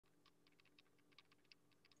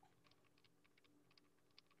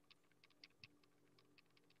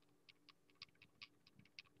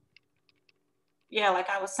yeah, like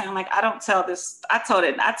I was saying, like I don't tell this. I tell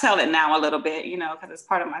it now a little bit, you know, because it's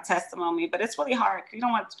part of my testimony. But it's really hard. You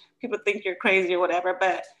don't want people to think you're crazy or whatever.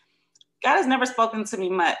 But God has never spoken to me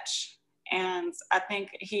much, and I think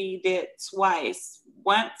He did twice.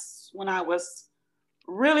 Once when I was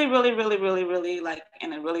really, really, really, really, really like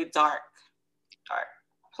in a really dark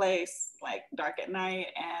place, like dark at night,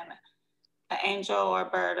 and an angel or a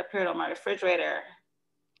bird appeared on my refrigerator,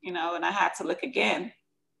 you know, and I had to look again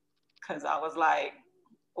because I was like,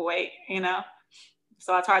 wait, you know.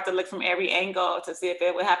 So I tried to look from every angle to see if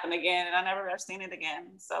it would happen again, and I never have seen it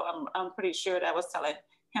again. So I'm pretty sure that was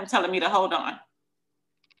telling me to hold on.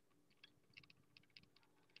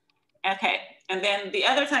 Okay, and then the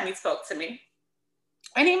other time he spoke to me,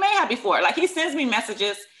 and he may have before, like he sends me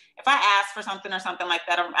messages. If I ask for something or something like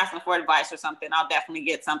that, or I'm asking for advice or something, I'll definitely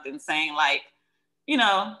get something saying like, you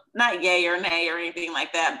know, not yay or nay or anything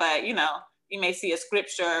like that, but you know, you may see a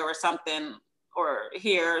scripture or something or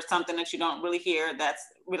hear something that you don't really hear that's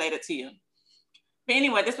related to you. But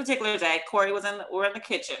anyway, this particular day, Corey we're in the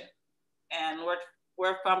kitchen and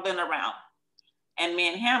we're fumbling around. And me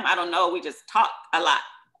and him, I don't know, we just talk a lot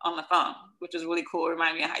on the phone, which is really cool. It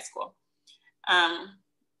reminded me of high school.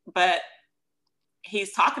 But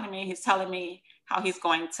he's talking to me, he's telling me how he's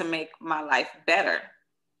going to make my life better.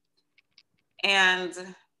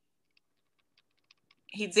 And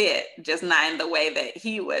he did, just not in the way that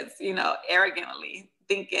he was, you know, arrogantly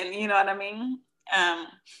thinking, you know what I mean?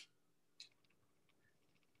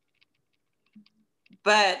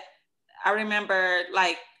 But I remember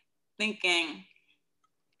like thinking,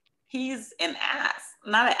 he's an ass,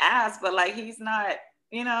 not an ass, but like he's not,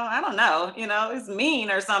 you know, I don't know, you know, he's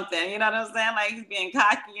mean or something, you know what I'm saying? Like he's being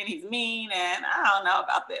cocky and he's mean, and I don't know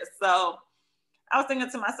about this. So I was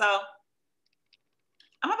thinking to myself,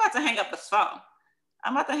 I'm about to hang up this phone.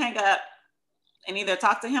 I'm about to hang up and either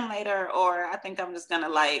talk to him later, or I think I'm just gonna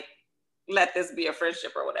like let this be a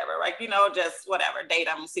friendship or whatever. Like, you know, just whatever, date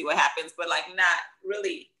him, see what happens, but like not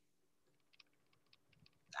really.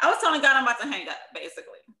 I was telling God I'm about to hang up,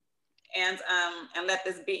 basically, and let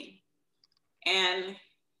this be. And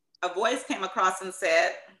a voice came across and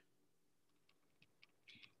said,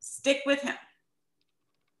 stick with him.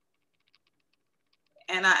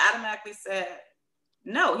 And I automatically said,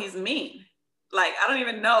 no, he's mean. Like, I don't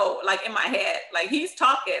even know, like in my head, like he's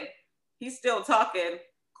talking, he's still talking,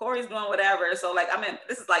 Corey's doing whatever. So like, I mean,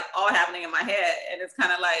 this is like all happening in my head, and it's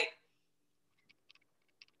kind of like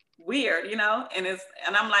weird, you know? And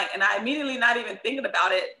I'm like, and I immediately, not even thinking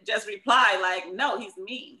about it, just reply like, no, he's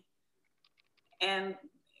mean. And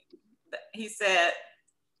he said,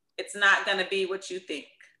 it's not gonna be what you think.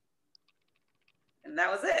 And that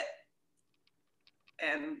was it.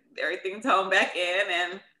 And everything toned back in,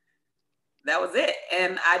 and that was it.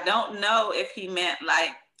 And I don't know if he meant like,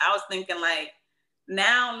 I was thinking like,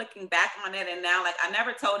 now looking back on it, and now like I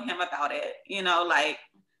never told him about it, you know, like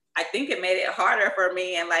I think it made it harder for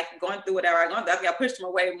me, and like going through whatever I going through, I think I pushed him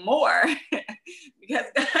away more because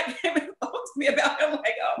God came and spoke to me about him.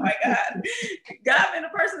 Like, oh my God, God been a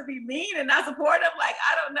person to be mean and not supportive. Like,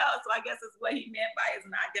 I don't know. So I guess it's what he meant by it's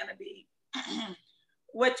not gonna be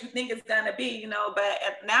what you think it's gonna be, you know. But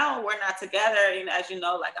now we're not together, and as you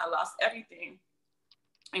know, like I lost everything,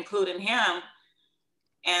 including him.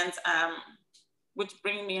 And which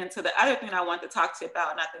brings me into the other thing I want to talk to you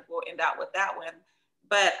about, and I think we'll end out with that one.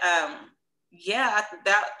 But yeah,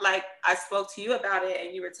 that like I spoke to you about it,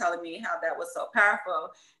 and you were telling me how that was so powerful.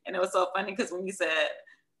 And it was so funny because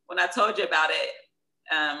when I told you about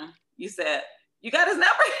it, you said, you got his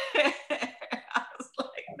number? I was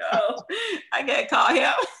like, no, I can't call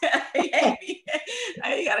him. He hate me.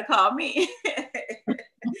 You gotta call me.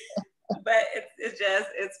 But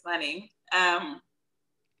it's funny.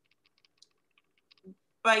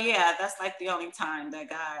 But yeah, that's like the only time that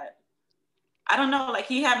God, I don't know, like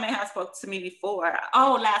he may have spoke to me before.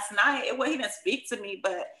 Oh, last night, well, he didn't speak to me,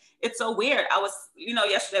 but it's so weird. I was, you know,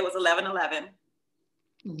 yesterday was 11/11.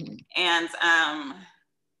 Mm-hmm. And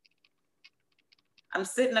I'm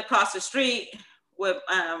sitting across the street with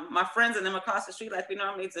my friends and them across the street like we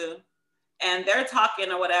normally do. And they're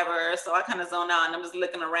talking or whatever. So I kind of zone out and I'm just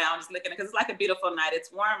looking around, just looking, because it's like a beautiful night.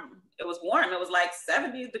 It's warm. It was warm. It was like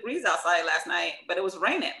 70 degrees outside last night, but it was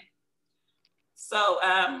raining. So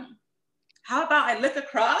how about I look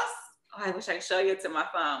across? Oh, I wish I could show you it to my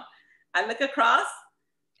phone. I look across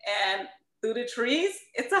and through the trees,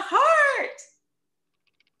 it's a heart.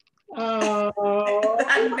 Oh.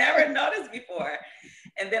 I never noticed before.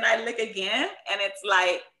 And then I look again and it's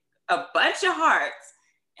like a bunch of hearts.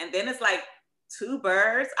 And then it's like 2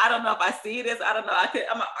 birds. I don't know if I see this. I don't know. I'm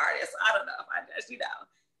an artist. I don't know if I just, you know,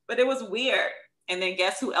 but it was weird. And then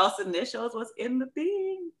guess who else initials was in the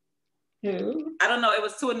thing? Who? I don't know. It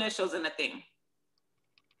was 2 initials in the thing.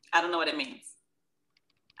 I don't know what it means.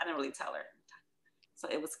 I didn't really tell her. So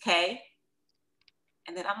it was K.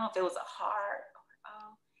 And then I don't know if it was a heart or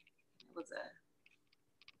O. It was a,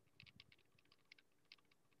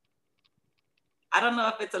 I don't know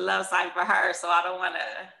if it's a love sign for her. So I don't want to,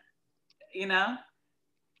 you know.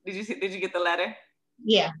 Did you get the letter?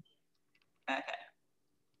 Yeah. Okay.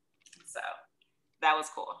 So that was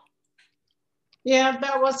cool. Yeah,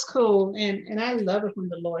 that was cool. And I love it when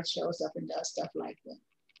the Lord shows up and does stuff like that.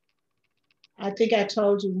 I think I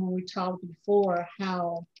told you when we talked before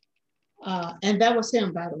how, and that was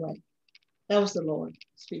him, by the way. That was the Lord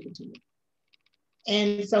speaking to you.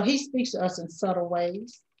 And so he speaks to us in subtle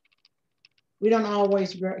ways. We don't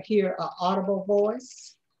always hear an audible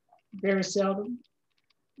voice, very seldom.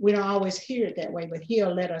 We don't always hear it that way, but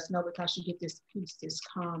he'll let us know because you get this peace, this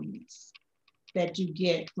calmness that you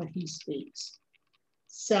get when he speaks.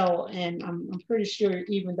 So, and I'm pretty sure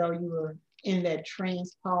even though you were in that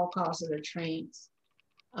trance, Paul calls it a trance,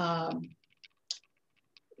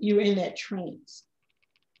 you were in that trance,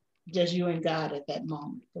 just you and God at that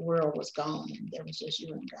moment. The world was gone and there was just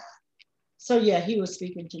you and God. So yeah, he was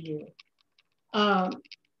speaking to you. And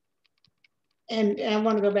I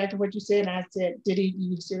want to go back to what you said. I said,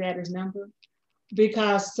 you still have his number?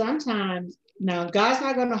 Because sometimes, now God's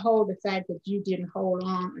not going to hold the fact that you didn't hold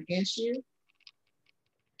on against you,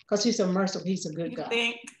 because he's a merciful, he's a good God.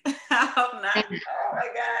 Think? I'm not. Oh my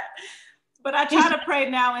God. But I try to pray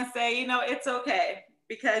now and say, you know, it's okay.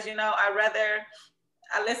 Because, you know, I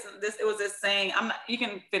listened, it was this saying, you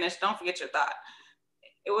can finish, don't forget your thought.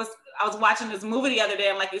 I was watching this movie the other day,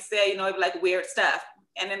 and like you said, you know, it'd be like weird stuff.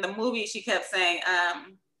 And in the movie, she kept saying,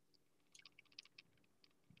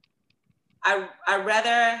 I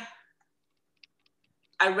rather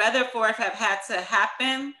for it have had to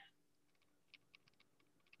happen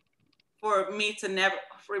for me to never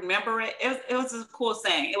remember it. It was a cool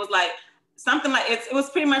saying. It was like something like, it was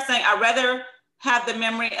pretty much saying, I'd rather have the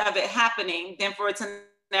memory of it happening than for it to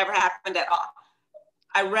never happen at all.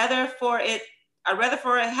 I'd rather for it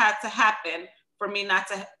had to happen for me not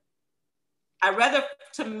to, I'd rather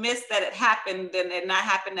to miss that it happened than it not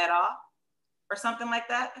happen at all, or something like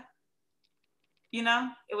that. You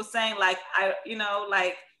know, it was saying like,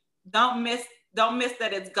 don't miss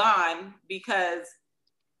that it's gone, because,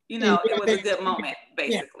 you know, it was a good moment,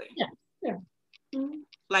 basically. Yeah. Mm-hmm.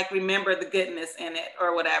 Like, remember the goodness in it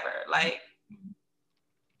or whatever. Like,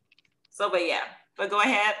 so, but yeah, but go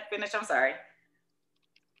ahead, finish. I'm sorry.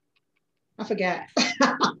 I forgot.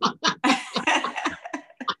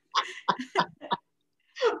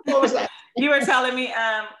 What was that? You were telling me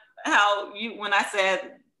how when I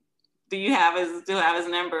said, do you still have his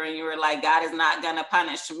number? And you were like, God is not going to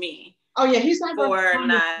punish me. Oh yeah, he's not for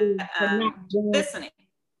not listening.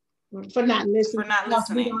 For not listening. For not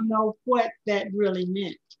listening. We don't know what that really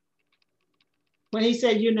meant. When he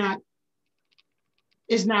said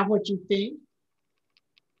it's not what you think.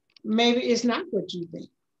 Maybe it's not what you think.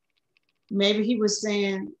 Maybe he was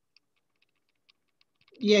saying,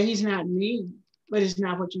 yeah, he's not mean, but it's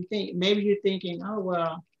not what you think. Maybe you're thinking, oh,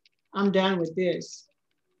 well, I'm done with this.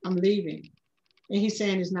 I'm leaving. And he's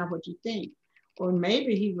saying it's not what you think. Or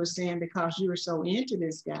maybe he was saying, because you were so into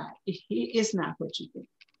this guy, it's not what you think.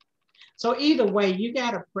 So either way, you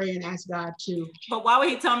got to pray and ask God to. But why would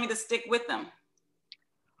he tell me to stick with them?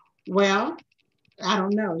 Well, I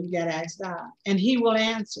don't know. You got to ask God, and he will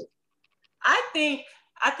answer. I think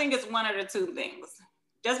it's one of the two things.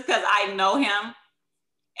 Just because I know him,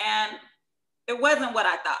 and it wasn't what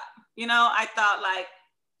I thought. You know, I thought like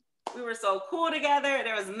we were so cool together.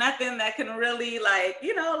 There was nothing that can really like,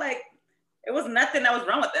 you know, like it was nothing that was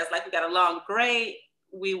wrong with us. Like we got along great.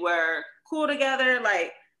 We were cool together,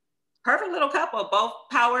 like perfect little couple, both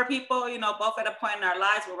power people, you know, both at a point in our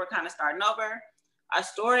lives where we're kind of starting over. Our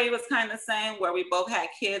story was kind of the same, where we both had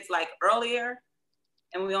kids like earlier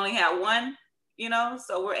and we only had one, you know,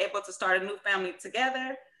 so we're able to start a new family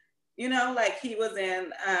together. You know, like he was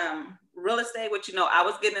in real estate, which, you know, I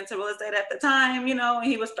was getting into real estate at the time, you know, and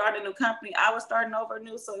he was starting a new company. I was starting over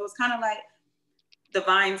new. So it was kind of like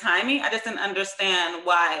divine timing. I just didn't understand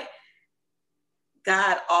why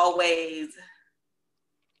God always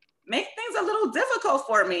make things a little difficult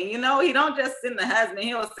for me. You know, he don't just send the husband,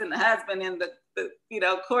 he'll send the husband and the you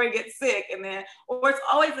know, Corey gets sick and then, or it's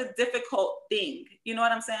always a difficult thing. You know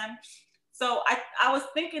what I'm saying? So I was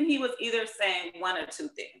thinking he was either saying one or two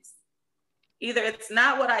things. Either it's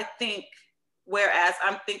not what I think, whereas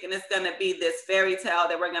I'm thinking it's going to be this fairy tale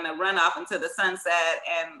that we're going to run off into the sunset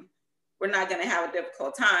and we're not going to have a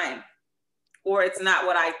difficult time. or it's not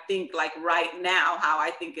what I think like right now, how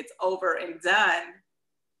I think it's over and done,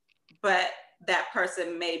 but that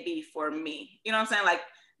person may be for me. You know what I'm saying? Like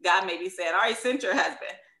God may be saying, all right, sent your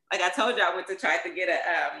husband. Like I told you, I went to try to get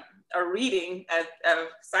a reading, a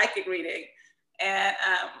psychic reading, and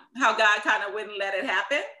how God kind of wouldn't let it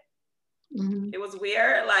happen. Mm-hmm. It was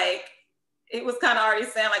weird. Like it was kind of already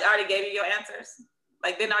saying, like, I already gave you your answers.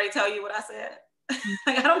 Like, didn't I already tell you what I said?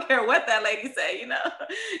 Like, I don't care what that lady said, you know?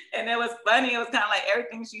 And it was funny. It was kind of like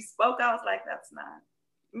everything she spoke, I was like, that's not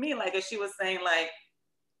me. Like, if she was saying like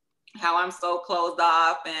how I'm so closed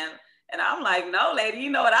off, and I'm like, no, lady, you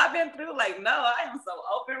know what I've been through? Like, no, I am so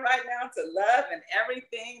open right now to love and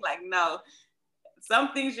everything. Like, no,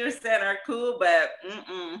 some things you're saying are cool, but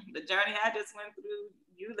the journey I just went through,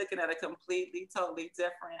 you looking at a completely, totally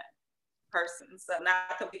different person. So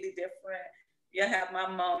not completely different. You have my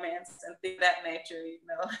moments and things of that nature, you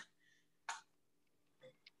know.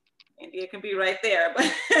 And it can be right there,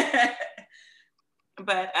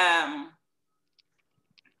 but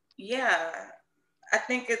yeah, I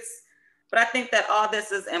think that all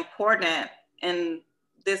this is important in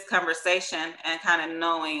this conversation, and kind of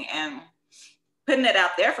knowing and putting it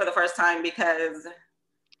out there for the first time, because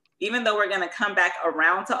even though we're going to come back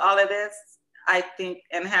around to all of this, I think,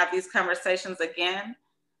 and have these conversations again,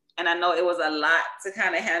 and I know it was a lot to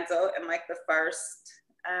kind of handle in like the first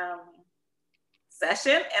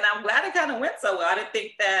session, and I'm glad it kind of went so well. I didn't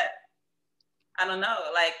think that, I don't know,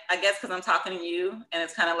 like, I guess because I'm talking to you and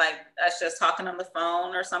it's kind of like us just talking on the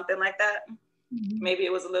phone or something like that. Mm-hmm. Maybe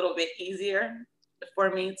it was a little bit easier for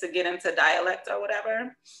me to get into dialect or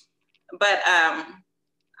whatever. But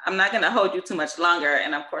I'm not going to hold you too much longer.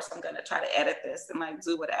 And of course, I'm going to try to edit this and like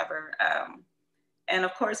do whatever. And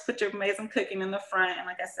of course, put your amazing cooking in the front. And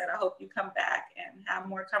like I said, I hope you come back and have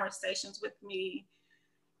more conversations with me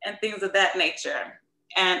and things of that nature.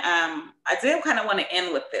 And I did kind of want to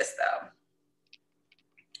end with this though.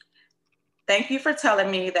 Thank you for telling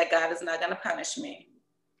me that God is not going to punish me.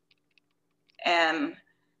 And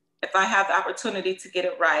if I have the opportunity to get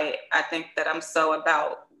it right, I think that I'm so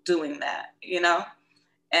about doing that, you know?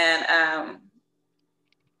 And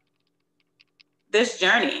this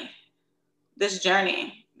journey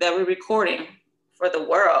that we're recording for the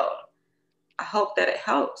world, I hope that it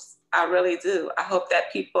helps. I really do. I hope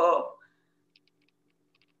that people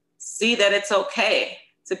see that it's okay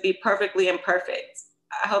to be perfectly imperfect.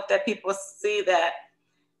 I hope that people see that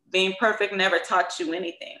being perfect never taught you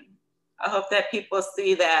anything. I hope that people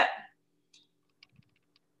see that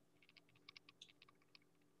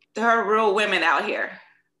there are real women out here,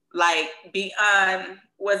 like beyond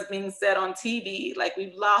what's being said on TV. Like,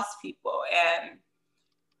 we've lost people, and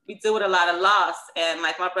we deal with a lot of loss, and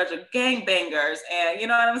like my brother are gangbangers, and you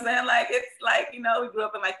know what I'm saying? Like, it's like, you know, we grew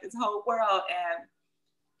up in like this whole world, and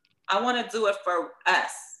I want to do it for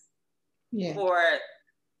us, for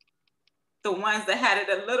the ones that had it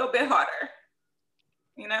a little bit harder,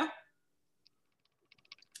 you know?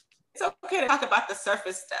 It's okay to talk about the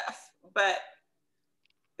surface stuff, but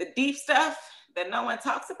the deep stuff that no one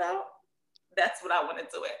talks about, that's what I want to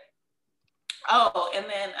do it. Oh, and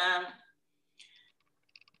then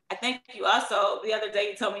I think you also, the other day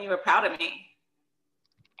you told me you were proud of me.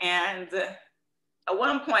 And at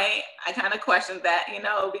one point I kind of questioned that, you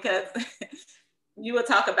know, because you would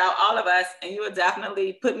talk about all of us and you would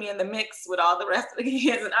definitely put me in the mix with all the rest of the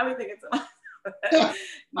kids. And I'll be thinking to myself,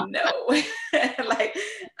 no, like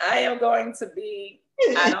I am going to be,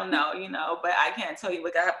 I don't know, you know, but I can't tell you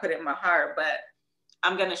what God put in my heart, but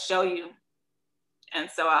I'm going to show you. And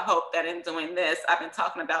so I hope that in doing this, I've been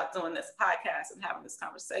talking about doing this podcast and having this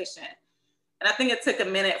conversation. And I think it took a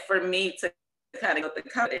minute for me to kind of get the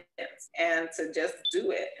confidence and to just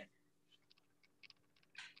do it.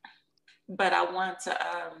 But I want to,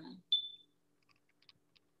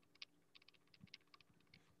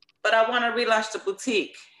 relaunch the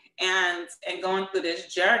boutique and going through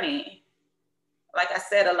this journey. Like I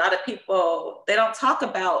said, a lot of people, they don't talk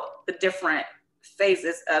about the different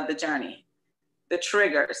phases of the journey, the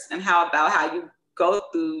triggers, and how you go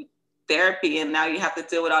through therapy and now you have to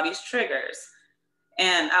deal with all these triggers.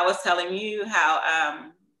 And I was telling you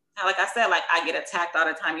how like I said, like I get attacked all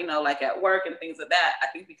the time, you know, like at work and things of that. I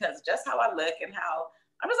think because just how I look and how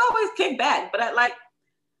I'm just always kicked back, but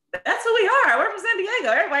that's who we are. We're from San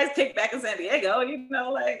Diego. Everybody's kicked back in San Diego, you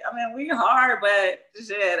know, like, I mean, we're hard, but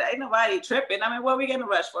shit, ain't nobody tripping. I mean, what are we getting a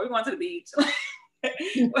rush for? We going to the beach.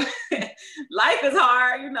 Life is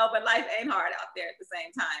hard, you know, but life ain't hard out there at the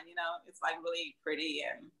same time, you know. It's like really pretty,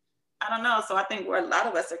 and I don't know. So I think a lot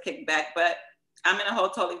of us are kicked back, but I'm in a whole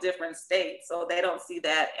totally different state, so they don't see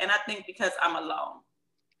that. And I think because I'm alone,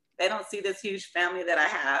 they don't see this huge family that I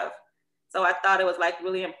have So I thought it was like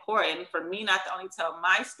really important for me not to only tell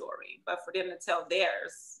my story, but for them to tell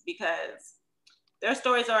theirs, because their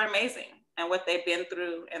stories are amazing and what they've been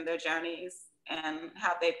through and their journeys and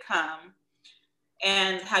how they've come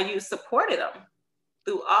and how you supported them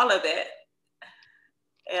through all of it.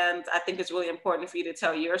 And I think it's really important for you to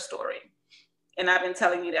tell your story. And I've been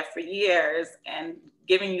telling you that for years and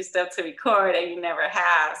giving you stuff to record and you never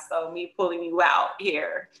have. So me pulling you out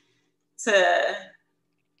here to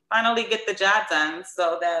finally get the job done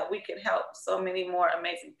so that we can help so many more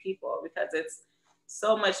amazing people, because it's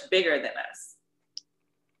so much bigger than us.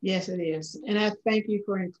 Yes, it is. And I thank you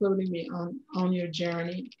for including me on your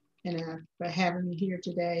journey and for having me here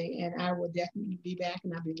today. And I will definitely be back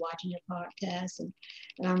and I'll be watching your podcast. And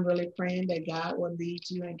I'm really praying that God will lead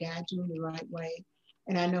you and guide you in the right way.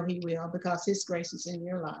 And I know He will, because His grace is in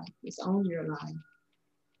your life, it's on your life.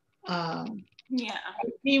 Yeah.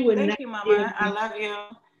 He would Thank not you, Mama. I love you.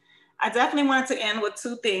 I definitely wanted to end with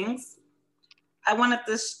two things. I wanted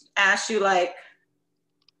to ask you, like,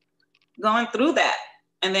 going through that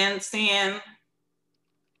and then seeing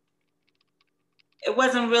it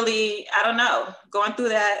wasn't really, I don't know, going through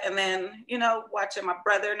that and then, you know, watching my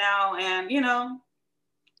brother now and, you know,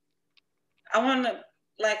 I want to,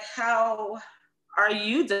 like, how are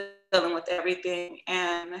you dealing with everything,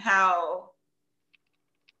 and how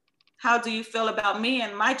do you feel about me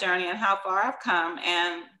and my journey and how far I've come?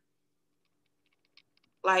 And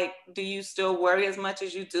like, do you still worry as much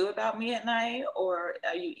as you do about me at night, or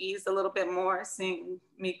are you eased a little bit more seeing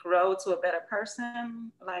me grow to a better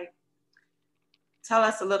person? Like, tell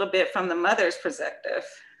us a little bit from the mother's perspective.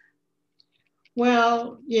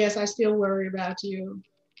 Well, yes, I still worry about you.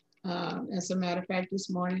 As a matter of fact,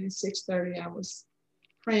 this morning at 6:30, I was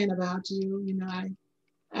praying about you. You know,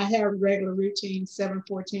 I have a regular routine,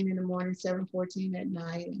 7:14 in the morning, 7:14 at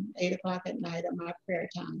night, and 8 o'clock at night are my prayer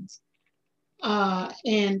times.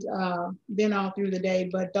 And then all through the day,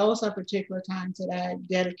 but those are particular times that I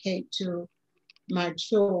dedicate to my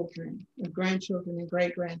children, grandchildren and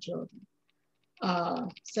great-grandchildren.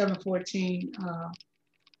 7:14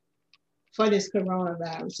 for this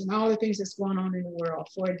coronavirus and all the things that's going on in the world,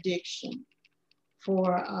 for addiction,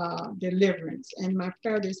 for deliverance. And my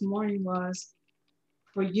prayer this morning was,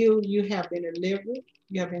 for you, you have been delivered,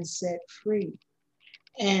 you have been set free.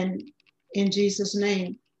 And in Jesus'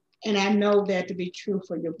 name, and I know that to be true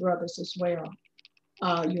for your brothers as well.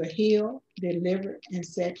 You are healed, delivered, and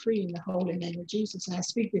set free in the holy name of Jesus. And I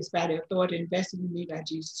speak this by the authority invested in me by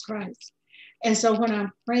Jesus Christ. And so when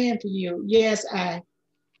I'm praying for you, yes,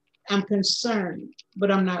 I'm concerned,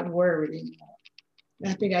 but I'm not worried anymore.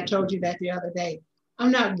 And I think I told you that the other day.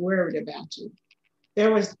 I'm not worried about you.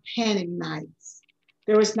 There was panic nights.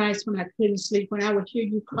 There was nights when I couldn't sleep, when I would hear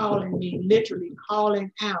you calling me, literally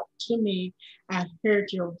calling out to me. I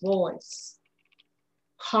heard your voice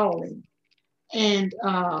calling. And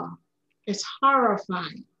it's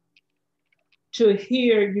horrifying to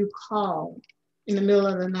hear you call in the middle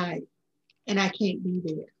of the night and I can't be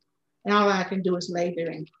there. And all I can do is lay there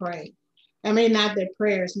and pray. I mean, not that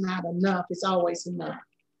prayer is not enough, it's always enough.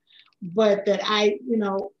 But that I, you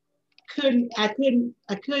know, I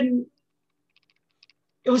couldn't,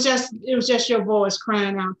 it was just your voice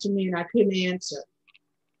crying out to me and I couldn't answer.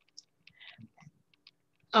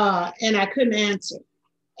 And I couldn't answer.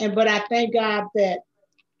 But I thank God that,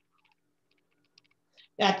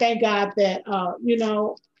 you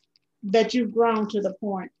know, that you've grown to the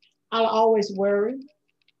point. I'll always worry.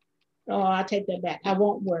 Oh, I take that back. I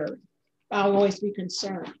won't worry. I'll always be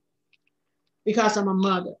concerned because I'm a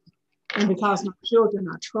mother and because my children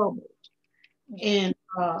are troubled. And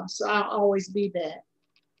so I'll always be that.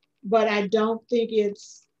 But I don't think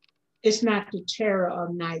it's not the terror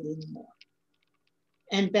of night anymore.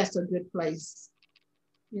 And that's a good place,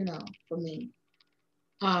 you know, for me.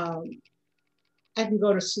 I can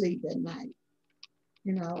go to sleep at night,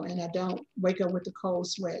 you know, and I don't wake up with the cold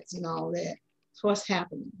sweats and all that. It's what's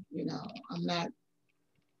happening, you know. I'm not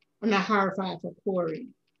horrified for Corey.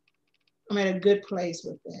 I'm at a good place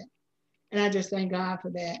with that. And I just thank God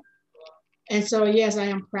for that. And so, yes, I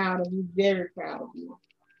am proud of you, very proud of you.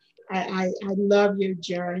 I love your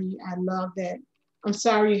journey. I love that. I'm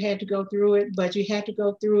sorry you had to go through it, but you had to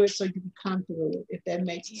go through it so you can come through it, if that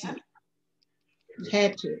makes sense. You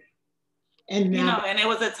had to. And you know, and it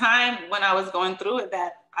was a time when I was going through it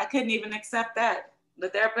that I couldn't even accept that. The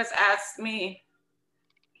therapist asked me,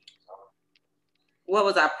 what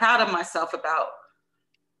was I proud of myself about?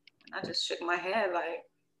 And I just shook my head like,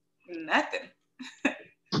 nothing.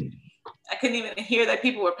 I couldn't even hear that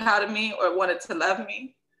people were proud of me or wanted to love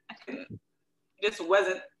me. I couldn't, it just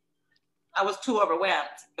wasn't, I was too overwhelmed.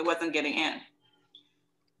 It wasn't getting in.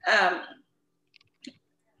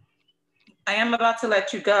 I am about to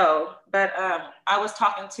let you go, but I was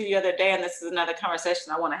talking to you the other day, and this is another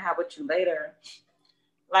conversation I want to have with you later.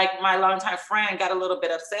 Like, my longtime friend got a little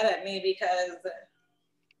bit upset at me because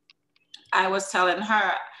I was telling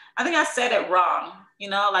her, I think I said it wrong. You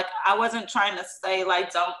know, like, I wasn't trying to say,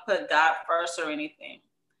 like, don't put God first or anything.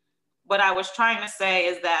 What I was trying to say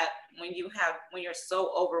is that when you're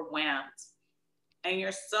so overwhelmed and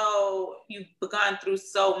you've gone through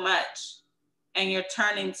so much and you're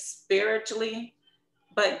turning spiritually,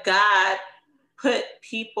 but God put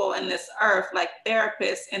people in this earth like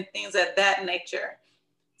therapists and things of that nature.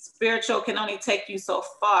 Spiritual can only take you so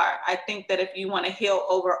far. I think that if you want to heal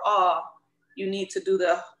overall, you need to do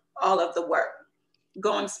all of the work.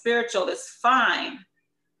 Going spiritual is fine,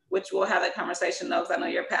 which we'll have that conversation though, because I know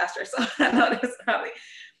you're a pastor, so I know this probably.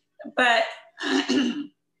 But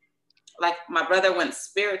like, my brother went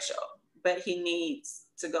spiritual, but he needs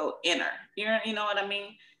to go inner. You know what I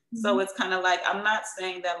mean? Mm-hmm. So it's kind of like, I'm not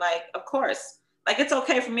saying that, like, of course, like, it's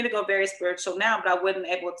okay for me to go very spiritual now, but I wouldn't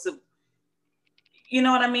able to, you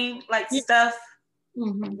know what I mean? Like, yeah. Stuff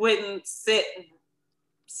wouldn't sit.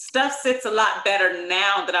 Stuff sits a lot better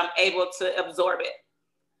now that I'm able to absorb it.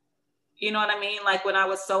 You know what I mean? Like, when I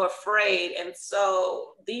was so afraid, and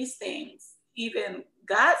so these things, even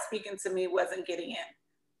God speaking to me wasn't getting in.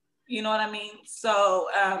 You know what I mean? So,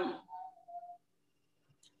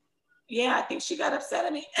 yeah, I think she got upset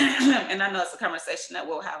at me. And I know it's a conversation that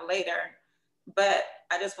we'll have later, but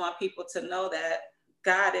I just want people to know that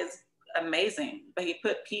God is amazing, but he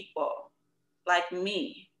put people like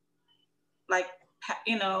me, like,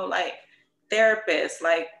 you know, like therapists,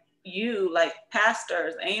 like you, like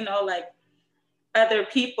pastors, and, you know, like other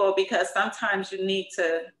people, because sometimes you need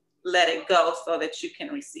to let it go so that you can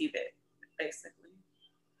receive it, basically.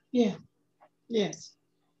 Yeah. Yes.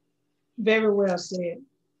 Very well said.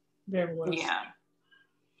 Very well. Yeah.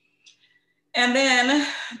 And then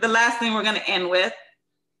the last thing we're going to end with,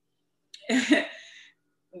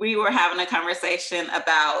 we were having a conversation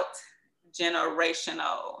about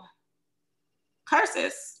generational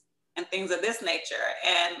curses and things of this nature.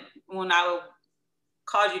 And when I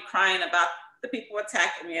called you crying about the people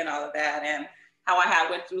attacking me and all of that, and how I had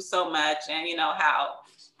went through so much, and, you know, how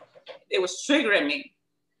it was triggering me,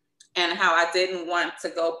 and how I didn't want to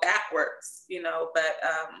go backwards, you know, but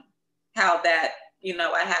how that, you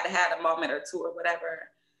know, I had a moment or two or whatever.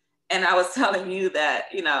 And I was telling you that,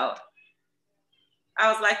 you know,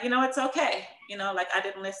 I was like, you know, it's okay. You know, like, I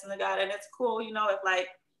didn't listen to God, and it's cool, you know, if, like,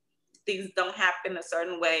 things don't happen a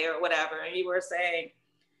certain way or whatever. And you were saying,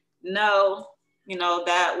 no, you know,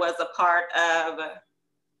 that was a part of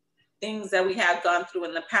things that we have gone through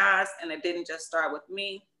in the past, and it didn't just start with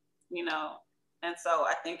me, you know. And so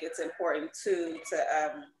I think it's important too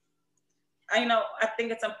I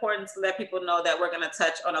think it's important to let people know that we're going to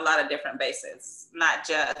touch on a lot of different bases, not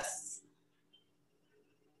just,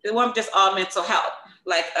 it wasn't just all mental health.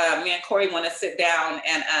 Like, me and Corey want to sit down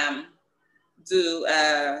and do,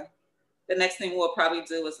 the next thing we'll probably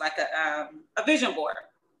do is like a vision board.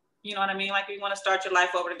 You know what I mean? Like, if you want to start your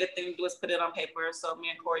life over, the good thing to do is put it on paper. So me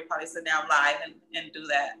and Corey probably sit down live and do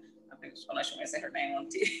that. I think, unless you want to say her name on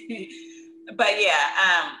TV. But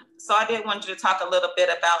yeah, so I did want you to talk a little bit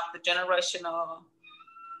about the generational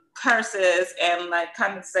curses, and, like,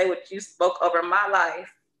 kind of say what you spoke over my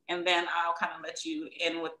life. And then I'll kind of let you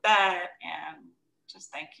in with that, and just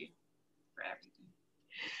thank you for everything.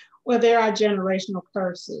 Well, there are generational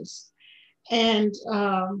curses. And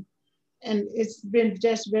it's been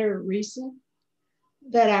just very recent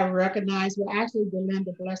that I recognize, well, actually,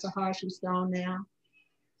 Belinda, bless her heart, she's gone now,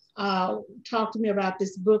 talked to me about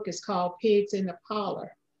this book. It's called Pigs in the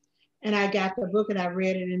Parlor. And I got the book and I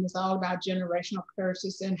read it, and it's all about generational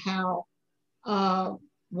curses and how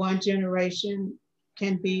one generation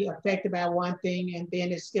can be affected by one thing, and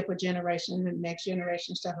then it skip a generation and the next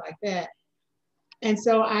generation, stuff like that. And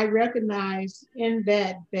so I recognized in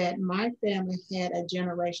that my family had a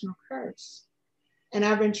generational curse. And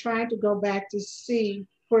I've been trying to go back to see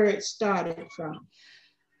where it started from.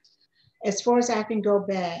 As far as I can go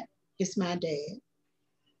back, it's my dad.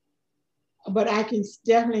 But I can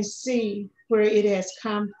definitely see where it has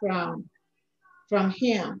come from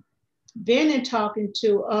him. Then in talking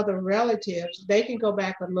to other relatives, they can go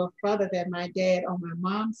back a little further than my dad on my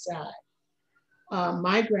mom's side.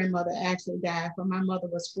 My grandmother actually died when my mother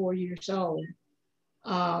was 4 years old.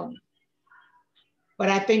 But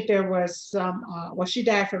I think there was some, she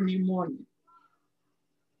died from pneumonia.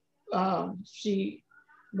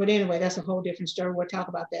 But anyway, that's a whole different story. We'll talk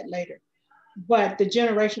about that later. But the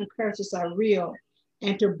generational curses are real.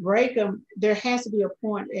 And to break them, there has to be a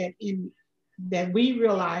point that we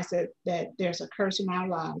realize that there's a curse in our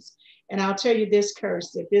lives. And I'll tell you this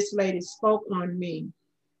curse that this lady spoke on me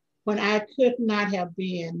when I could not have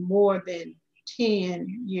been more than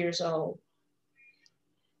 10 years old.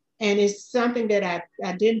 And it's something that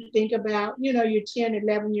I didn't think about. You know, you're 10,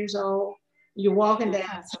 11 years old, you're walking down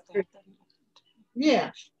the street.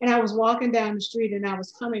 Yeah. And I was walking down the street and I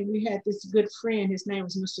was coming. We had this good friend, his name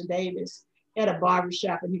was Mr. Davis. He had a barber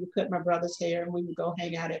shop and he would cut my brother's hair and we would go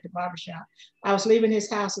hang out at the barber shop. I was leaving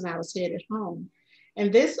his house and I was headed home.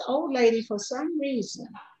 And this old lady, for some reason,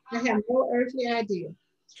 I have no earthly idea,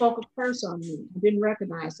 spoke a curse on me. I didn't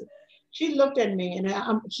recognize it. She looked at me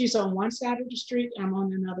and she's on one side of the street, I'm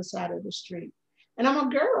on another side of the street. And I'm a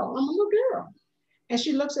little girl. And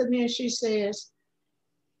she looks at me and she says,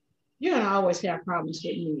 "You're gonna always have problems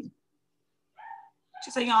with me."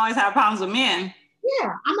 She said, "You always have problems with men."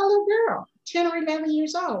 Yeah, I'm a little girl, 10 or 11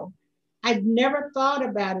 years old. I'd never thought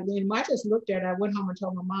about it anymore. I just looked at her. I went home and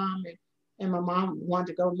told my mom, and my mom wanted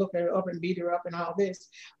to go look her up and beat her up and all this.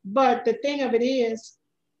 But the thing of it is,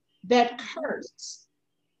 that curse,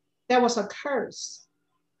 that was a curse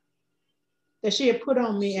that she had put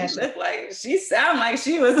on me. She sounded like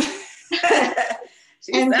she was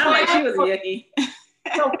yucky.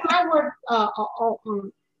 So I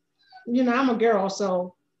would, you know, I'm a girl,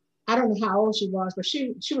 so I don't know how old she was, but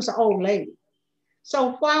she was an old lady.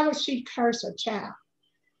 So why would she curse a child?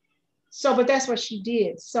 So, but that's what she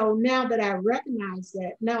did. So now that I recognize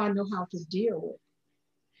that, now I know how to deal with it.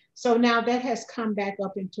 So now that has come back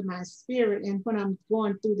up into my spirit. And when I'm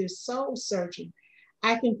going through this soul searching,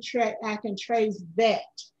 I can trace that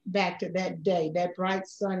back to that day, that bright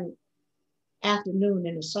sunny afternoon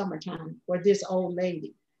in the summertime, where this old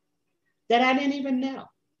lady that I didn't even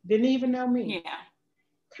know me,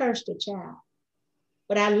 cursed a child.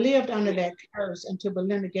 But I lived under that curse until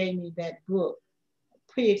Belinda gave me that book,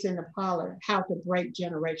 Pigs in the Parlor, How to Break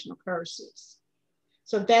Generational Curses.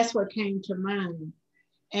 So that's what came to mind.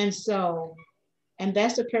 And so, and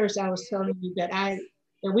that's the curse I was telling you that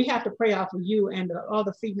we have to pray off of you and the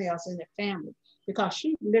other females in the family, because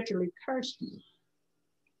she literally cursed me.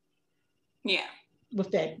 Yeah.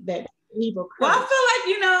 With that evil curse. Well, I feel like,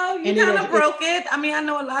 you kind of broke it. I mean, I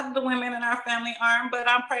know a lot of the women in our family aren't, but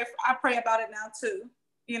I pray about it now too,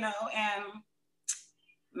 and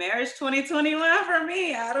marriage 2021 for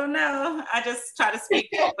me, I don't know. I just try to speak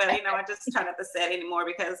it, but I just try not to say it anymore,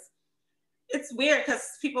 because it's weird,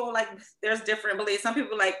 because people there's different beliefs. Some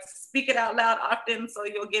people speak it out loud often so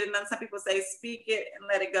you'll get it done. Some people say speak it and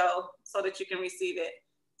let it go so that you can receive it.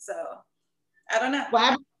 So I don't know.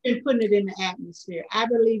 Well, I've been putting it in the atmosphere. I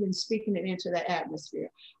believe in speaking it into the atmosphere.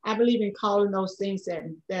 I believe in calling those things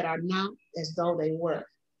that are not as though they were.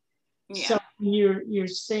 Yeah. So you're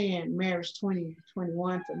saying marriage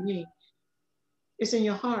 2021 for me, it's in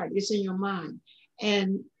your heart, it's in your mind.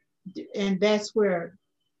 And that's where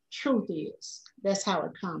truth is. That's how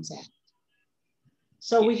it comes out.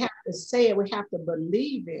 So we have to say it, we have to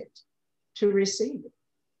believe it to receive it.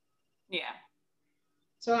 Yeah.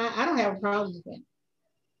 So I don't have a problem with that.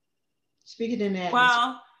 Speak it in that.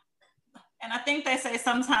 Well, and I think they say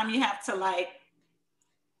sometimes you have to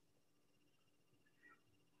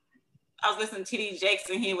I was listening to T.D. Jakes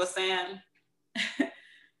and he was saying,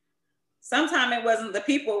 sometimes it wasn't the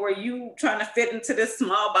people, were you trying to fit into this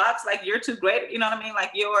small box, you're too great, you know what I mean?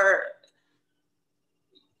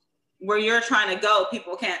 Where you're trying to go,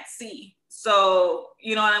 people can't see. So,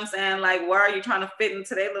 you know what I'm saying? Why are you trying to fit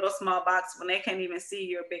into their little small box when they can't even see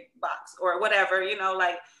your big box or whatever,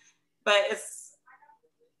 but it's,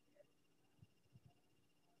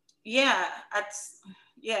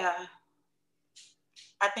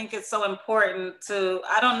 I think it's so important to,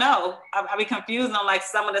 I don't know, I be confused on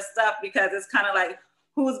some of the stuff, because it's kind of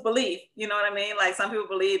whose belief, you know what I mean? Some people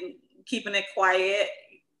believe keeping it quiet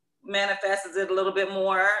manifests it a little bit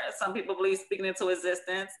more. Some people believe speaking into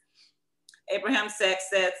existence. Abraham Hicks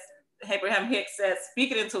says,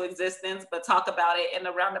 speak it into existence, but talk about it in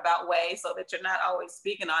a roundabout way so that you're not always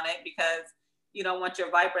speaking on it, because you don't want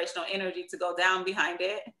your vibrational energy to go down behind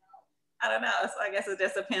it. I don't know. So I guess it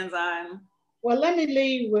just depends on. Well, let me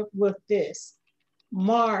leave with this.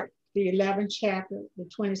 Mark, the 11th chapter, the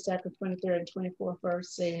 22nd, 23rd, and 24th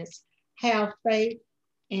verse says, have faith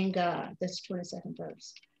in God. That's the 22nd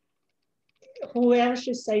verse. Whoever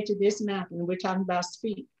should say to this mountain, we're talking about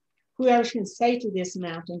speak, whoever can say to this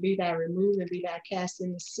mountain, be thou removed and be thou cast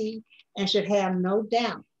in the sea, and should have no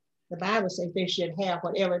doubt. The Bible says they should have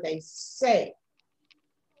whatever they say.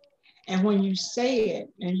 And when you say it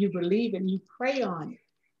and you believe it and you pray on it,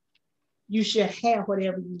 you should have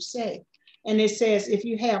whatever you say. And it says, if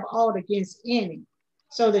you have aught against any,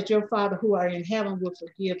 so that your Father who are in heaven will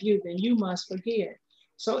forgive you, then you must forgive.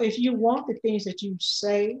 So if you want the things that you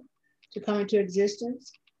say to come into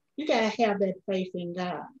existence, you got to have that faith in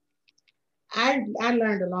God. I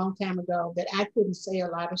learned a long time ago that I couldn't say a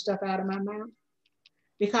lot of stuff out of my mouth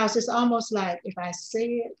because it's almost like if I say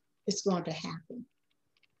it, it's going to happen.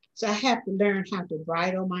 So I have to learn how to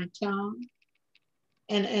bridle my tongue.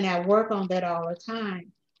 And I work on that all the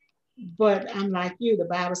time. But I'm like you, the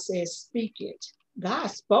Bible says, speak it. God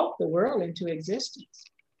spoke the world into existence.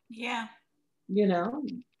 Yeah. You know,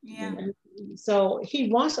 Yeah. so he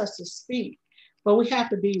wants us to speak, but we have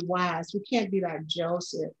to be wise. We can't be like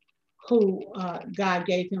Joseph, who God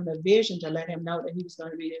gave him the vision to let him know that he was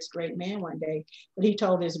going to be this great man one day. But he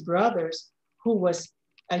told his brothers who was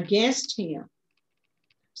against him.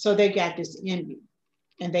 So they got this envy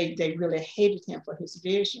and they really hated him for his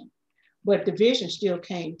vision. But the vision still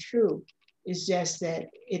came true. It's just that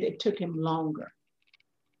it took him longer.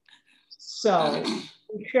 So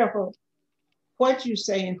be careful what you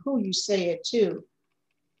say and who you say it to,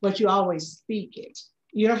 but you always speak it.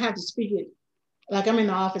 You don't have to speak it like I'm in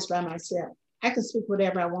the office by myself. I can speak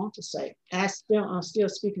whatever I want to say. I'm still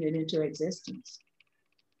speaking it into existence,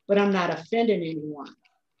 but I'm not offending anyone.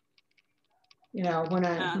 You know, when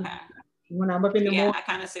I'm up in the Yeah, morning. I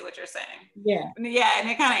kind of see what you're saying. Yeah. Yeah, and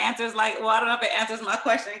it kind of answers like, well, I don't know if it answers my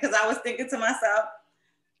question because I was thinking to myself,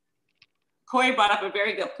 Corey brought up a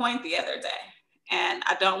very good point the other day, and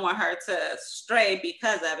I don't want her to stray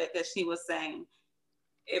because of it, because she was saying,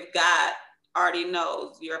 if God already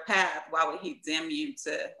knows your path, why would he dim you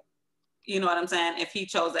to, you know what I'm saying? If he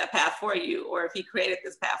chose that path for you, or if he created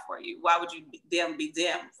this path for you, why would you be dim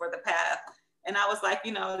for the path? And I was like,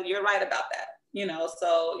 you know, you're right about that. You know,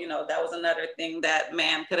 so, you know, that was another thing that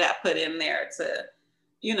man could have put in there to,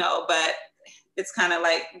 you know, but it's kind of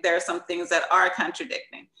like there are some things that are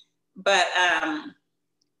contradicting. But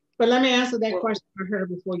let me answer that question for her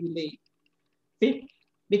before you leave. See?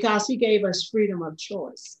 Because he gave us freedom of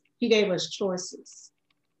choice. He gave us choices.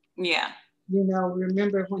 Yeah. You know,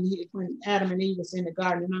 remember when Adam and Eve was in the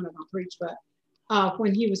garden, and I'm not gonna preach, but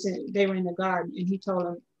when they were in the garden, and he told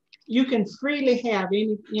them, you can freely have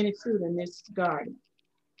any fruit in this garden,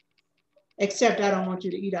 except I don't want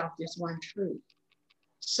you to eat off this one tree.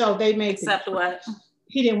 So they made except what?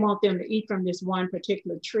 He didn't want them to eat from this one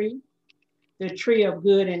particular tree, the tree of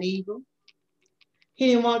good and evil. He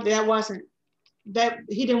didn't want he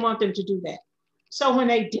didn't want them to do that. So when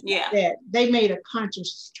they did that, they made a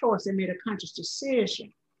conscious choice. They made a conscious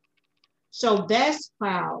decision. So that's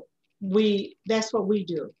what we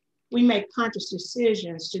do. We make conscious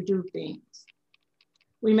decisions to do things.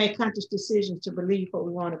 We make conscious decisions to believe what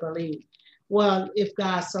we want to believe. Well, if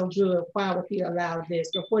God's so good, why would he allow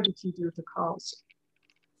this? But what did he do to cause it?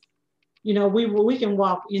 You know, we can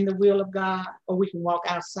walk in the will of God, or we can walk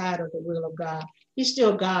outside of the will of God. He's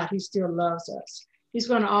still God. He still loves us. He's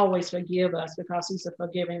going to always forgive us because he's a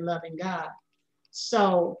forgiving, loving God.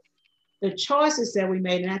 So the choices that we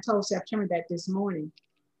made, and I told September that this morning,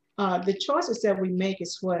 the choices that we make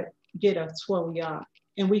is what get us where we are.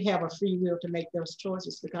 And we have a free will to make those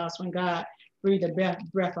choices, because when God breathed the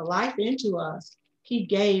breath of life into us, he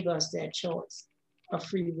gave us that choice of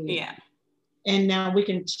free will. Yeah. And now we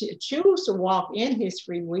can choose to walk in his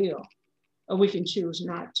free will, or we can choose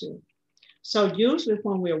not to. So usually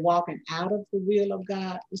when we're walking out of the will of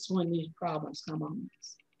God, it's when these problems come on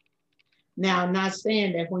us. Now, I'm not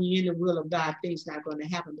saying that when you're in the will of God, things are not going to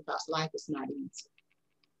happen, because life is not easy.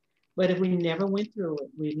 But if we never went through it,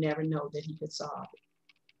 we'd never know that he could solve it.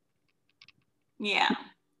 Yeah.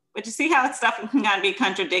 But you see how stuff can kind of be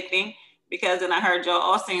contradicting, because then I heard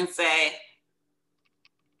Joel Osteen say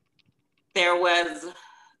there was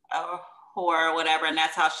a whore or whatever, and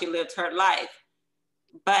that's how she lived her life.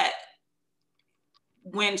 But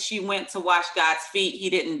when she went to wash God's feet, he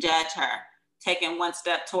didn't judge her. Taking one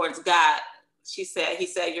step towards God, he said,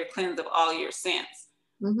 you're cleansed of all your sins.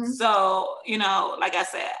 Mm-hmm. So, you know, like I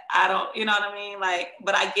said, I don't, you know what I mean? Like,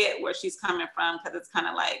 but I get where she's coming from, because it's kind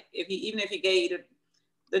of like, even if he gave you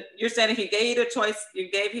you're saying if he gave you the choice, you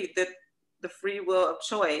gave you the free will of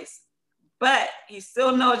choice, but he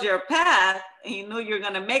still knows your path, and he knew you're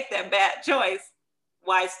going to make that bad choice,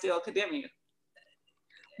 why still condemn you?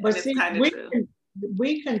 But see,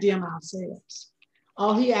 we condemn ourselves.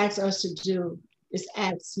 All he asks us to do is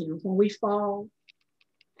ask him. When we fall,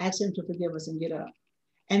 ask him to forgive us and get up.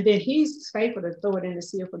 And then he's faithful to throw it in the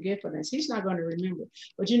sea of forgetfulness. He's not going to remember.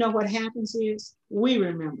 But you know what happens is we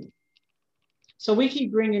remember. So we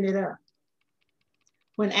keep bringing it up,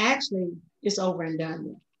 when actually it's over and done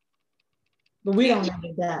with. But we don't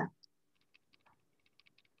ever die.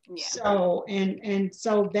 Yeah. So, and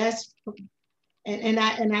so And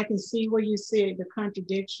I can see where you said the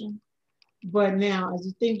contradiction. But now, as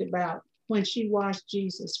you think about when she washed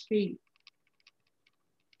Jesus' feet,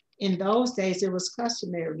 in those days it was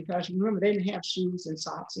customary because remember they didn't have shoes and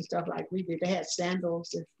socks and stuff like we did. They had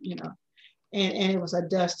sandals, and it was a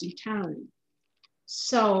dusty time.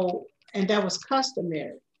 So, and that was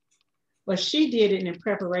customary. But she did it in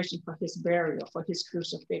preparation for his burial, for his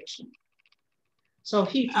crucifixion. So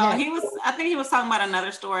he Oh, had. I think he was talking about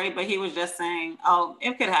another story, but he was just saying, oh,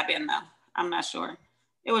 it could have been though. I'm not sure.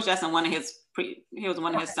 It was just in one of his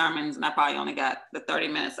sermons, and I probably only got the 30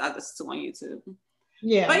 minutes I listened to on YouTube.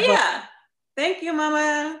 Yeah. But yeah, thank you,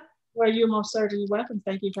 Mama. Well, you're most certainly welcome.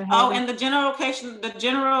 Thank you for having. Oh, and the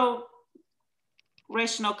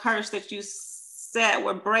generational curse that you said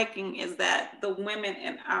we're breaking is that the women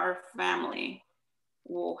in our family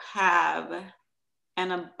will have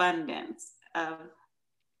an abundance of,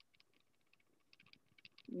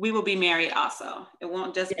 we will be married also. It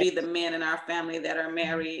won't just be the men in our family that are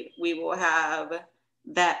married. We will have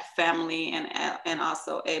that family and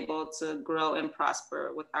also able to grow and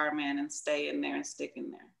prosper with our men and stay in there and stick in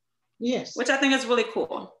there. Yes. Which I think is really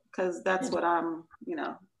cool because that's what I'm,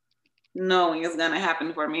 knowing is going to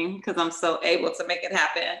happen for me because I'm so able to make it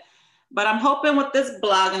happen. But I'm hoping with this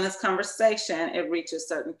blog and this conversation, it reaches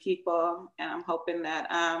certain people. And I'm hoping that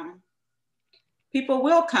people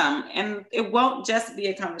will come and it won't just be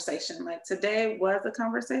a conversation. Like today was a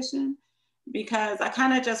conversation because I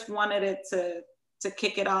kind of just wanted it to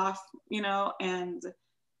kick it off, and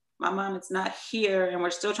my mom is not here and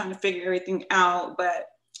we're still trying to figure everything out, but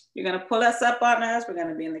you're going to pull us up on us. We're going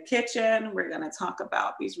to be in the kitchen. We're going to talk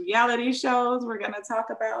about these reality shows. We're going to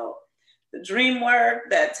talk about the dream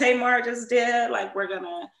work that Tamar just did. Like we're going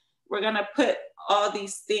to put all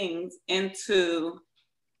these things into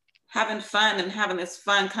having fun and having this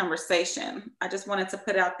fun conversation. I just wanted to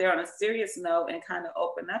put it out there on a serious note and kind of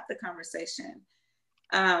open up the conversation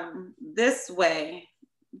this way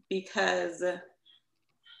because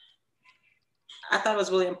I thought it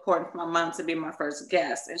was really important for my mom to be my first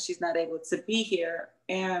guest and she's not able to be here.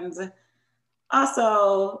 And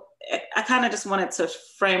also I kind of just wanted to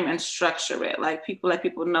frame and structure it, like let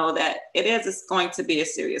people know that it's going to be a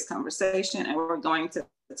serious conversation and we're going to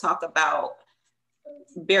talk about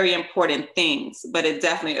very important things, but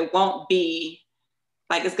it won't be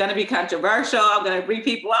like, it's going to be controversial. I'm going to bring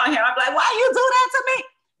people out here. I'm like, why you do that to me?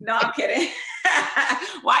 No, I'm kidding.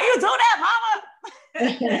 Why you do that, mama?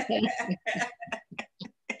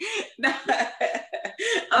 No.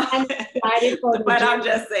 But I'm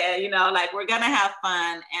just saying, like we're going to have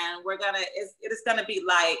fun and it's going to be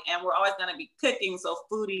light and we're always going to be cooking. So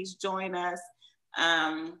foodies join us,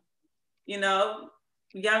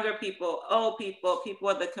 younger people, old people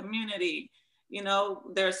of the community.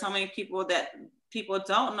 There's so many people that people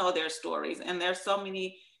don't know their stories and there's so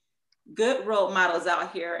many good role models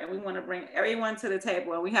out here and we want to bring everyone to the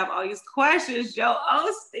table and we have all these questions. Joe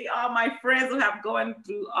Osteen, all my friends who have going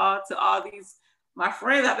through all these, my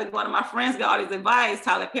friends have been going to my friends, got all these advice,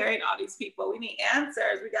 Tyler Perry and all these people. We need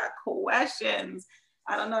answers. We got questions.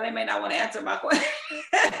 I don't know, they may not want to answer my question.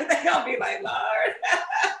 They're gonna be like, Lord,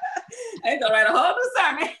 they're gonna write a whole new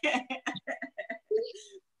sermon.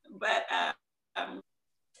 But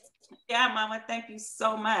yeah, Mama, thank you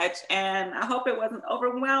so much. And I hope it wasn't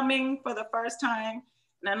overwhelming for the first time.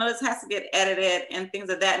 And I know this has to get edited and things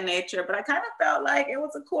of that nature, but I kind of felt like it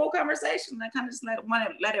was a cool conversation. I kind of just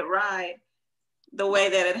let it ride the way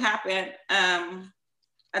that it happened.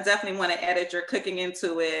 I definitely want to edit your cooking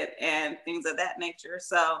into it and things of that nature.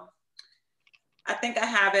 So I think I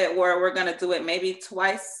have it where we're going to do it maybe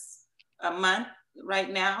twice a month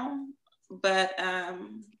right now, but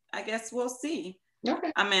I guess we'll see.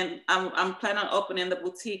 Okay. I'm planning on opening the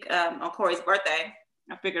boutique on Corey's birthday.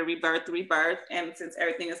 I figured rebirth, and since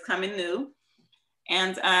everything is coming new,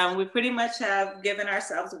 and we pretty much have given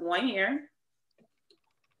ourselves 1 year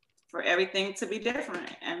for everything to be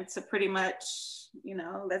different and to pretty much,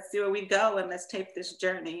 let's see where we go and let's take this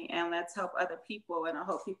journey and let's help other people. And I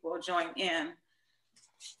hope people will join in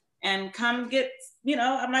and come get,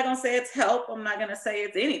 I'm not going to say it's help. I'm not going to say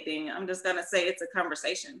it's anything. I'm just going to say it's a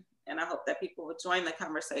conversation. And I hope that people will join the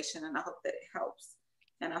conversation and I hope that it helps.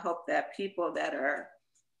 And I hope that people that are,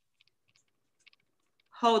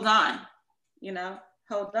 hold on.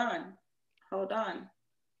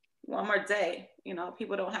 One more day,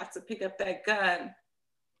 people don't have to pick up that gun.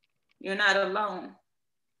 You're not alone,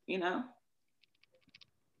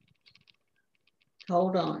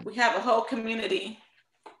 Hold on. We have a whole community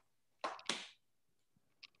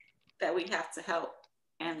that we have to help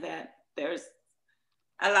and that there's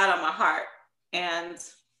a lot on my heart. And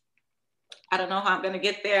I don't know how I'm going to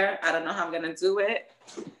get there. I don't know how I'm going to do it.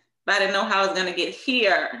 But I didn't know how I was going to get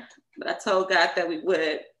here. But I told God that we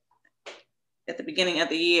would at the beginning of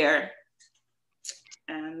the year.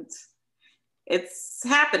 And it's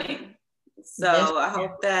happening. So Yes. I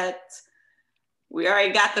hope that we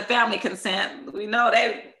already got the family consent. We know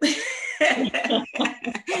they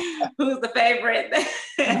who's the favorite.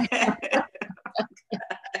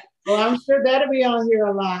 Well, I'm sure that'll be on here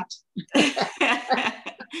a lot.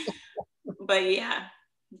 But yeah,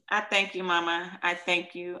 I thank you, Mama. I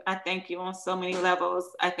thank you. I thank you on so many levels.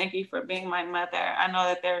 I thank you for being my mother. I know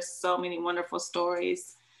that there's so many wonderful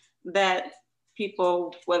stories that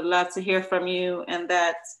people would love to hear from you, and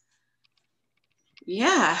that,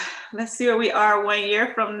 yeah, let's see where we are 1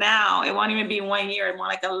 year from now. It won't even be 1 year, it's more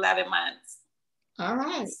like 11 months. All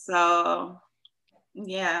right. So,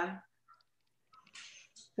 yeah.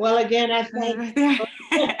 Well, again, I thank you.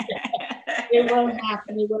 It will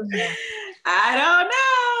happen. It will happen. I don't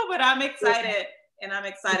know, but I'm excited, and I'm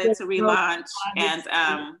excited to relaunch. And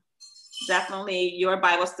definitely your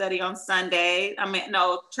Bible study on Sunday.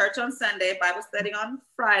 Church on Sunday, Bible study on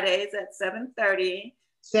Fridays at 7:30.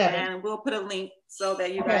 And we'll put a link so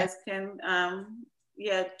that you guys can,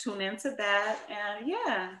 tune into that. And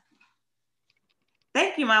yeah,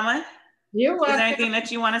 thank you, Mama. You're welcome. Is there anything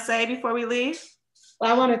that you want to say before we leave?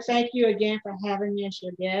 Well, I want to thank you again for having me as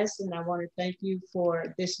your guest, and I want to thank you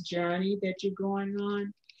for this journey that you're going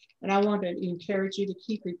on. And I want to encourage you to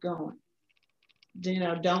keep it going.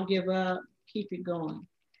 Don't give up, keep it going,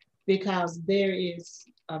 because there is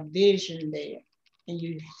a vision there, and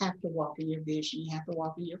you have to walk in your vision. You have to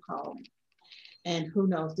walk in your calling. And who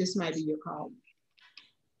knows, this might be your calling.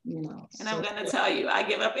 And I'm going to tell you, I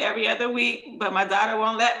give up every other week, but my daughter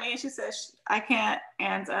won't let me. She says, I can't.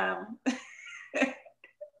 And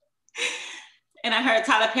and I heard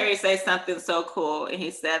Tyler Perry say something so cool. And he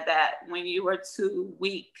said that when you are too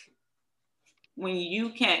weak, when you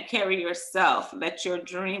can't carry yourself, let your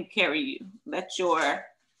dream carry you. Let your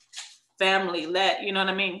family, you know what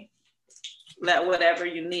I mean? Let whatever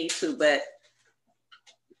you need to, but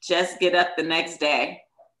just get up the next day.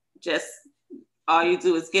 Just all you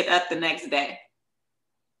do is get up the next day.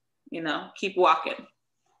 Keep walking.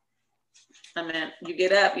 I mean, you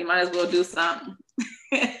get up, you might as well do something.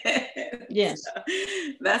 Yes. So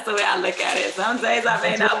that's the way I look at it. Some days I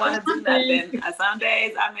may not want to do nothing. Some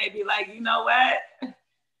days I may be like, you know what?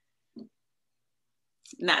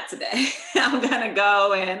 Not today. I'm going to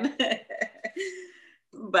go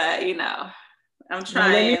but I'm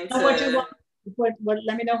trying to.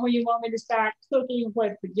 Let me know when you want me to start cooking.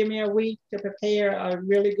 Give me a week to prepare a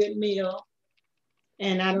really good meal.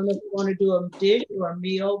 And I don't know if you want to do a dish or a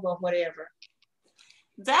meal, but whatever.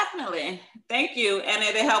 Definitely. Thank you. And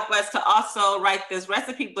it'll help us to also write this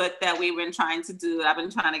recipe book that we've been trying to do. I've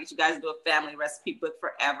been trying to get you guys to do a family recipe book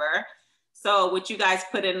forever. So would you guys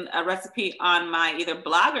put in a recipe on my either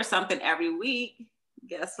blog or something every week?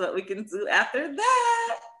 Guess what we can do after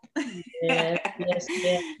that? Yes.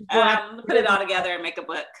 Put it all together and make a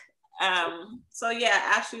book. So yeah,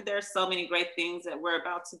 actually there's so many great things that we're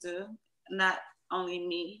about to do. Not only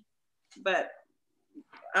me, but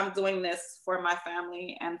I'm doing this for my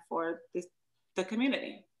family and for the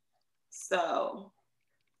community. So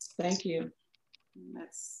thank you.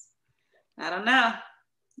 I don't know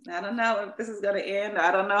if this is going to end.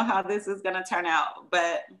 I don't know how this is going to turn out,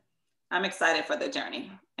 but I'm excited for the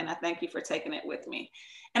journey. And I thank you for taking it with me.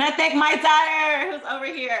 And I thank my daughter who's over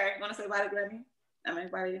here. You want to say bye to Granny? I mean,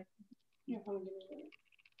 bye to you.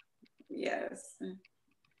 Yes.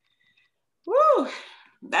 Woo!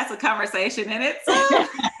 That's a conversation in it too.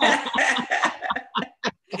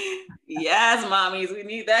 Yes, mommies, we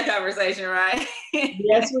need that conversation, right?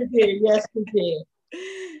 Yes, we did. Yes, we did.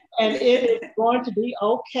 And it is going to be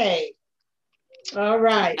okay. All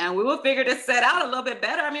right. And we will figure this set out a little bit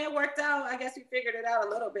better. I mean, it worked out. I guess we figured it out a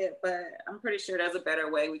little bit, but I'm pretty sure there's a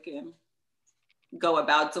better way we can go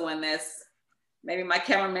about doing this. Maybe my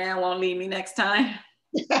cameraman won't leave me next time.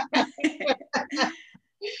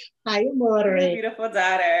 Hi, moderator. Beautiful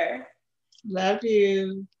daughter. Love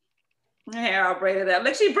you. Her hair all braided up.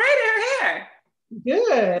 Look, she braided her hair.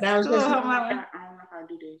 Good. I was cool. just I don't know how to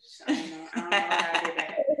do this. I don't know how to do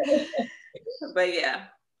that. But yeah,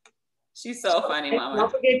 she's so funny, Mama.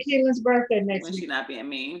 Don't forget Keelan's birthday next week. When she's not being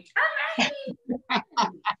mean.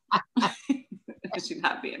 She's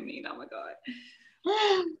not being mean. Oh my God.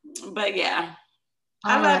 But yeah,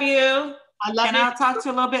 I love you. I love you. And I'll talk to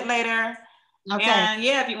you a little bit later. Okay. And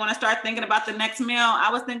yeah, if you want to start thinking about the next meal,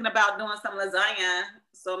 I was thinking about doing some lasagna.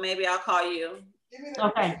 So maybe I'll call you.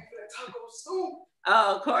 Okay.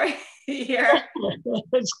 Oh, Corey, here.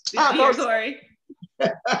 Did you hear Corey?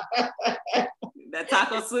 That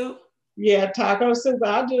taco soup? Yeah, taco soup.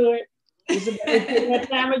 I'll do it. It's that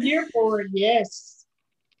time of year for it. Yes.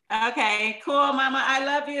 Okay, cool, Mama. I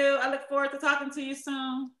love you. I look forward to talking to you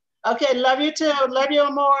soon. Okay, love you too. Love you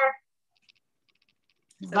more.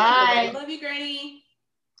 Bye. Love you, Granny.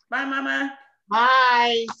 Bye, Mama.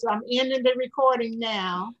 Bye. So I'm ending the recording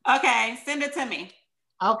now. Okay, send it to me.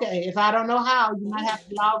 Okay, if I don't know how, you might have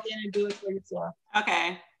to log in and do it for yourself.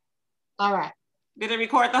 Okay. All right. Did it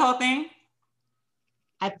record the whole thing?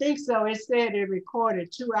 I think so. It said it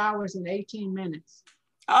recorded 2 hours and 18 minutes.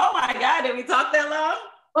 Oh my God, did we talk that long?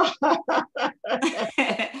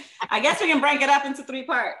 I guess we can break it up into 3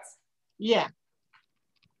 parts. Yeah.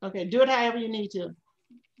 Okay, do it however you need to.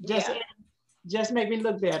 Just make me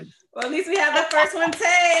look better. Well, at least we have the first one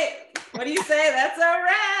taped. What do you say? That's a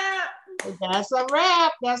wrap. That's a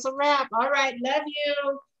wrap. That's a wrap. All right, love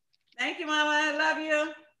you. Thank you, Mama. I love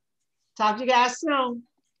you. Talk to you guys soon.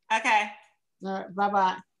 Okay. All right,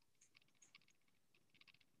 bye-bye.